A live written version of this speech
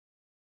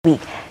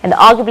week. And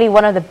arguably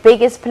one of the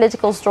biggest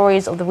political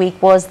stories of the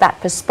week was that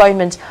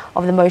postponement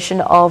of the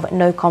motion of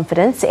no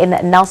confidence in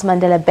Nelson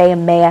Mandela Bay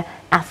Mayor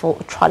Athol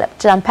Trollip.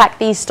 To unpack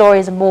these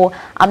stories and more,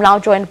 I'm now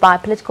joined by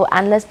political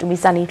analyst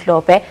Dumisani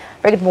Hlophe.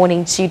 Very good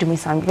morning to you,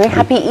 Dumisani. Very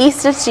happy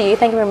Easter to you.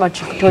 Thank you very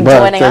much for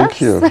joining us.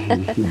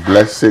 Thank you.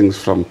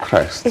 Blessings from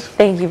Christ.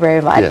 Thank you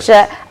very much.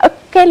 Yes.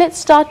 Okay, let's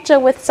start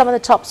with some of the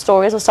top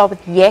stories. We'll start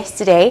with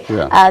yesterday,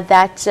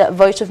 that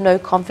vote of no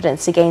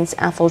confidence against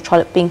Athol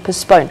Trollip being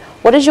postponed.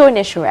 What is your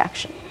initial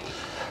reaction?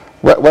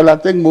 Well, I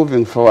think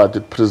moving forward,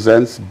 it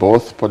presents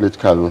both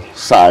political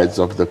sides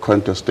of the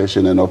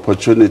contestation an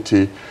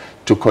opportunity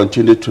to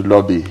continue to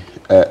lobby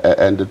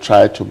and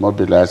try to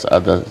mobilize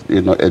other,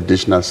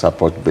 additional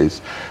support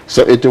base.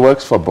 So it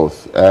works for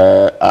both.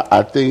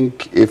 I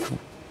think if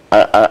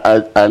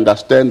I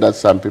understand that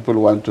some people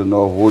want to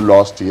know who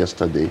lost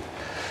yesterday.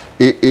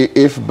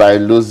 If by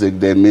losing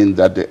they mean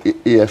that the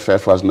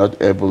EFF was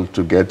not able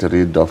to get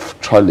rid of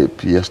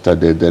Trollip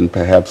yesterday, then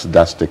perhaps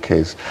that's the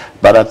case.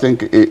 But I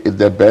think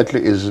the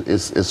battle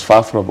is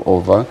far from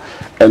over.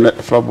 And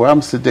from where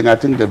I'm sitting, I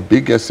think the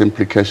biggest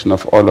implication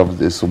of all of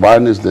this,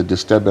 one is the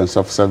disturbance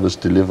of service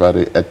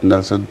delivery at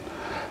Nelson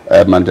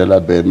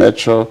Mandela Bay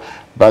Metro.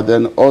 But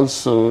then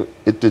also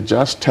it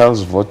just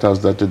tells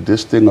voters that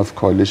this thing of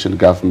coalition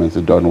governments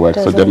don't work.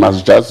 So they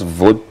must just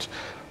vote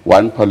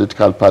one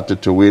political party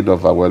to win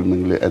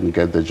overwhelmingly and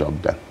get the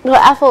job done.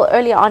 Well, Athol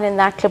earlier on in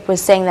that clip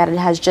was saying that it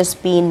has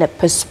just been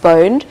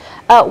postponed.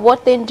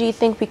 What then do you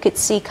think we could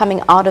see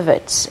coming out of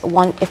it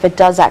if it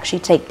does actually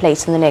take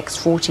place in the next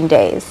 14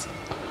 days?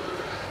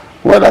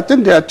 Well, I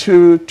think there are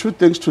two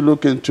things to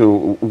look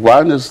into.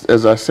 One is,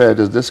 as I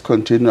said, is this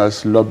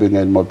continuous lobbying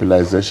and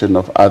mobilization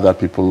of other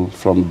people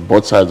from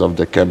both sides of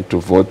the camp to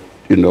vote,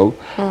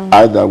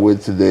 either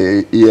with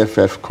the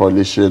EFF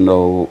coalition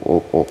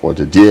or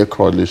the DA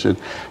coalition.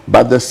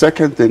 But the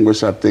second thing,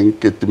 which I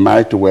think it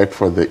might work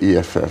for the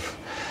EFF,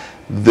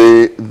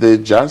 they're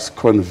just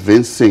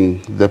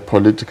convincing the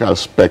political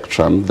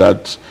spectrum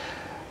that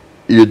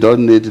you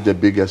don't need the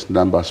biggest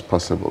numbers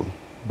possible.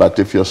 But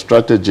if your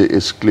strategy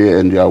is clear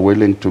and you are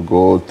willing to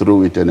go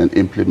through it and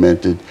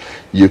implement it,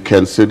 you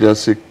can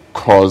seriously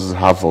cause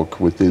havoc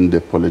within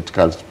the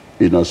political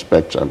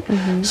spectrum.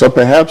 So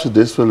perhaps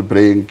this will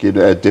bring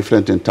a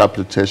different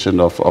interpretation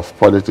of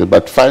politics.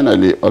 But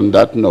finally, on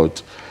that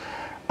note,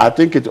 I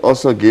think it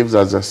also gives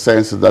us a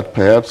sense that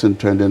perhaps in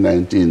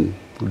 2019,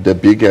 the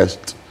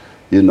biggest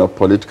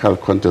political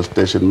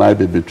contestation might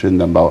be between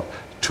number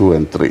 2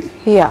 and 3.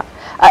 Yeah.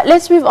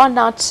 Let's move on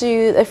now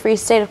to the Free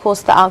State, of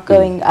course, the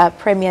outgoing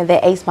Premier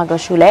there, Ace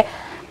Magashule.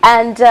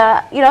 And,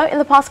 in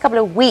the past couple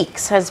of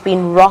weeks has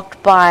been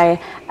rocked by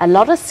a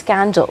lot of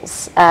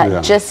scandals,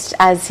 just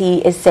as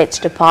he is set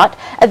to depart.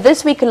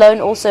 This week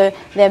alone, also,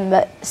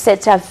 they're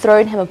said to have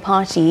thrown him a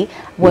party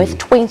worth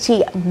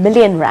 20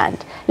 million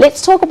rand.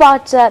 Let's talk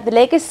about the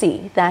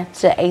legacy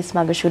that Ace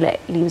Magashule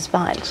leaves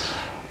behind.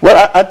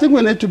 Well, I think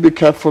we need to be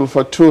careful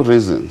for two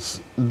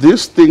reasons.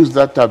 These things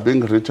that are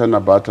being written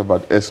about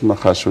Ace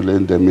Magashule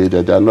in the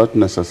media, they are not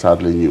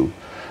necessarily new.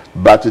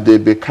 But they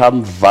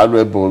become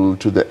valuable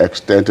to the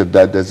extent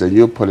that there's a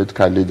new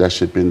political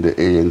leadership in the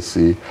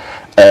ANC,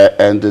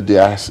 and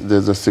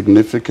there's a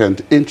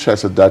significant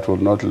interest that will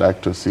not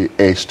like to see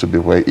Ace to be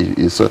where he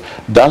is. So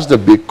that's the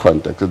big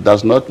context. It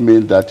does not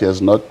mean that he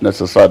has not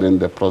necessarily in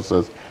the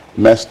process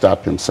messed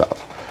up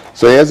himself.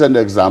 So here's an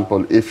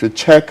example. If you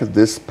check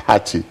this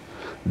party,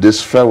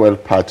 this farewell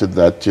party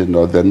that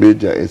the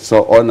media is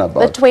so on about.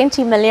 The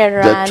 20 million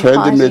rand The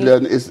 20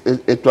 million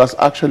it was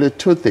actually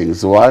two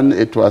things. One,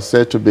 it was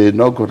said to be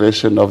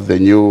inauguration of the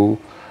new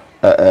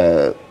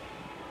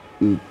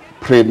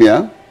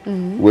premier,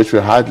 which we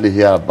hardly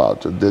hear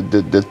about.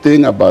 The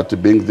thing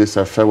about being this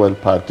a farewell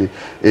party,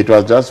 it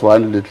was just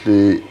one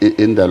little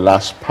in the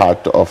last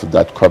part of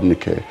that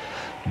communique.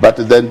 But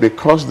then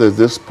because there's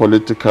this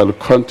political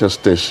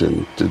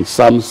contestation in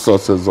some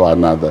sources or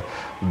another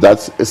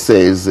that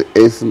says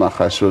Ace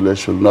Magashule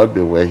should not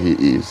be where he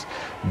is,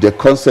 the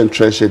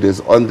concentration is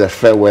on the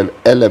farewell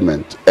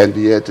element, and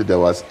yet there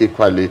was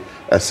equally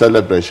a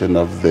celebration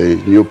of the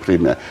new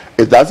premier.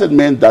 It doesn't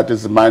mean that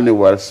is money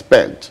well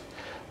spent,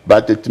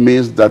 but it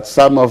means that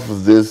some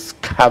of these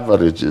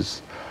coverages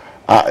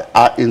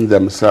are in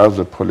themselves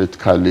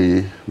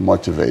politically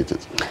motivated.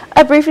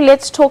 Briefly,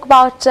 let's talk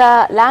about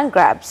land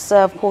grabs.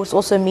 Of course,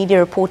 also media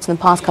reports in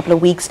the past couple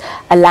of weeks,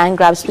 a land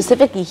grab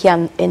specifically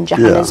here in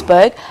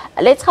Johannesburg.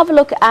 Let's have a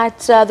look at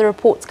the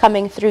reports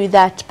coming through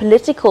that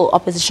political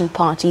opposition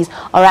parties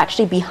are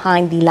actually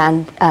behind the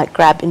land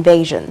grab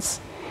invasions.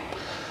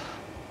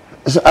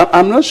 So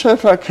I'm not sure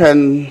if I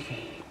can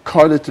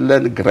call it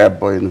land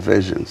grab or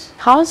invasions.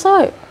 How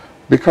so?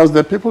 Because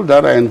the people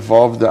that are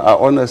involved are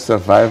on a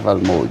survival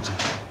mode.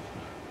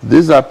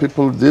 These are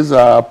people, these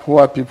are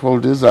poor people,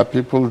 these are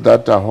people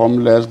that are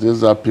homeless,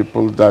 these are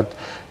people that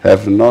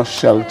have no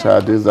shelter,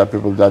 these are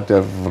people that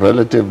have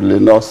relatively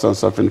no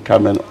sense of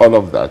income and all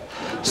of that.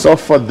 So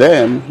for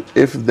them,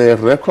 if they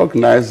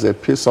recognize a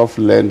piece of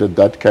land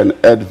that can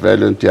add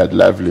value to their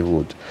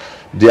livelihood,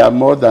 they are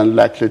more than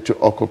likely to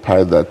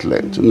occupy that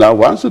land. Now,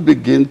 once you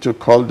begin to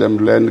call them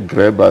land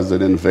grabbers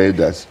and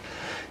invaders,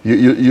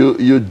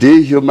 you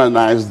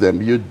dehumanize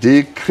them, you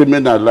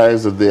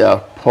decriminalize their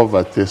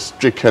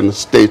poverty-stricken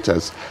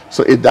status.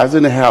 So it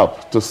doesn't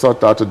help to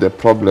sort out the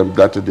problem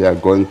that they are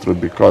going through,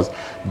 because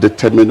the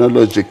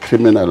terminology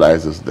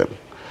criminalizes them.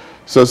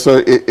 So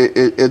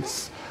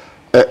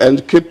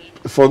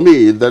for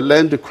me, the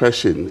land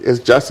question is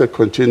just a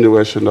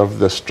continuation of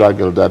the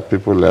struggle that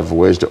people have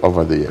waged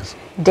over the years.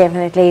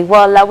 Definitely.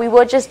 Well, we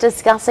were just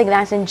discussing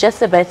that in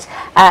just a bit,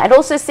 and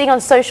also seeing on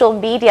social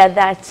media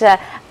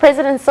that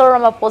President Cyril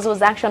Ramaphosa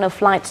was actually on a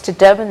flight to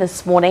Durban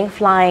this morning,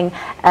 flying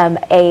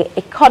a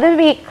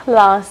economy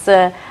class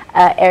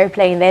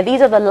airplane there.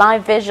 These are the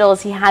live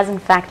visuals. He has in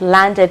fact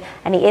landed,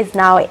 and he is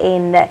now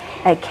in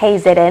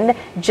KZN,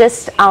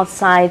 just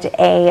outside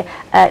a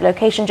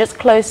location just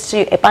close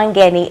to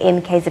Epangeni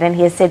in KZN.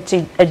 He is said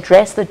to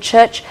address the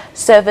church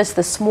service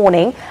this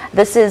morning.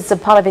 This is a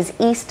part of his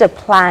Easter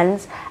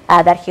plans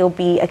that he'll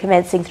be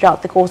commencing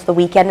throughout the course of the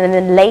weekend, and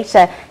then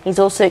later he's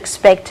also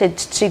expected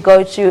to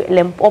go to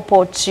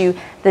Limpopo to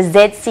the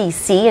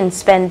ZCC and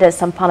spend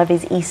some part of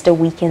his Easter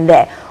weekend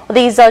there. Well,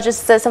 these are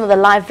just some of the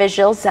live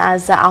visuals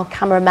as our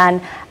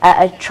cameraman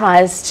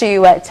tries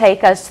to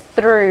take us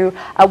through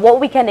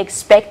what we can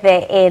expect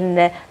there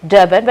in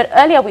Durban. But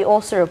earlier we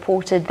also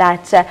reported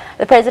that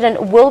the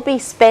president will be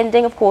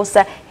spending, of course,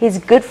 his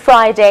Good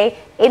Friday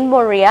in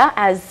Moria.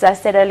 As I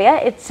said earlier,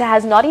 it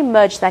has not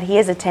emerged that he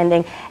is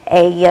attending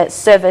a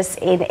service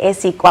in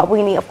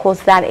eSeQuabwini. Of course,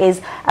 that is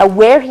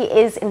where he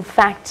is in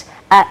fact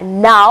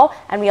now,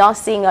 and we are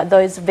seeing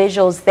those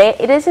visuals there.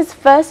 It is his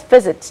first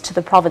visit to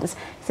the province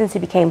since he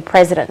became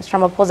president.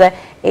 Ramaphosa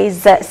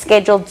is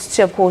scheduled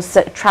to, of course,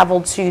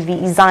 travel to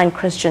the Zion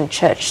Christian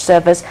Church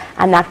service,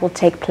 and that will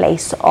take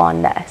place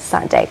on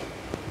Sunday.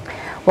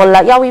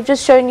 Well, yeah, we've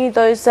just shown you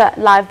those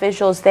live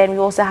visuals. Then we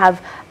also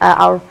have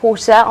our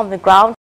reporter on the ground.